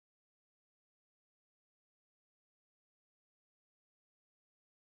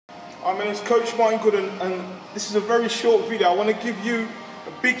My name is Coach Martin Gooden, and this is a very short video. I want to give you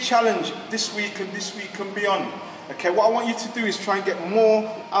a big challenge this week and beyond. Okay, what I want you to do is try and get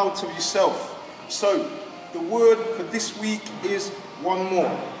more out of yourself. So, the word for this week is one more.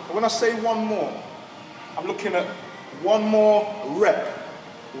 And when I say one more, I'm looking at one more rep,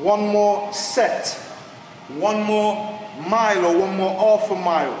 one more set, one more mile or one more half a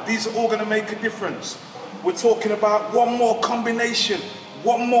mile. These are all going to make a difference. We're talking about one more combination,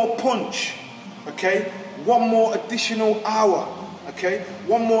 one more punch, okay? One more additional hour, okay?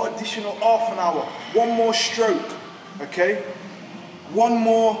 One more additional half an hour, one more stroke, okay? One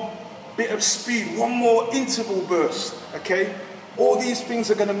more bit of speed, one more interval burst, okay? All these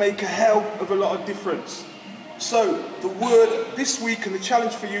things are going to make a hell of a lot of difference. So the word this week and the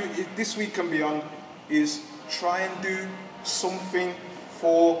challenge for you this week and beyond is try and do something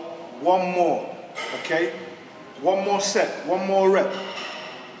for one more, okay? One more set, one more rep,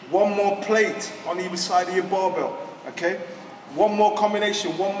 one more plate on either side of your barbell, okay? One more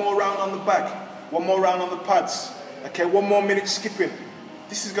combination, one more round on the back, one more round on the pads, okay? 1 more minute skipping.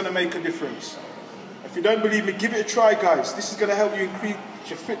 This is gonna make a difference. If you don't believe me, give it a try, guys. This is gonna help you increase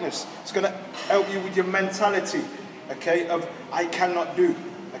your fitness. It's gonna help you with your mentality, okay, of I cannot do,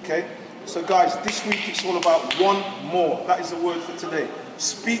 okay? So guys, this week it's all about one more. That is the word for today.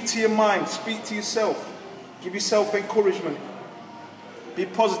 Speak to your mind, speak to yourself. Give yourself encouragement. Be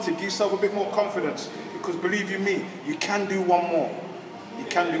positive, give yourself a bit more confidence, because believe you me, you can do one more. You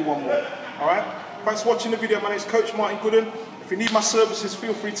can do one more, all right? Thanks for watching the video. My name is Coach Martin Gooden. If you need my services,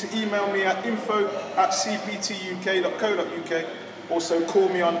 feel free to email me at info@cptuk.co.uk. Also call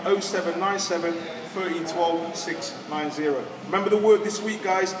me on 0797 1312 690. Remember the word this week,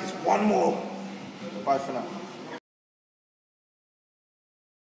 guys, is one more. Bye for now.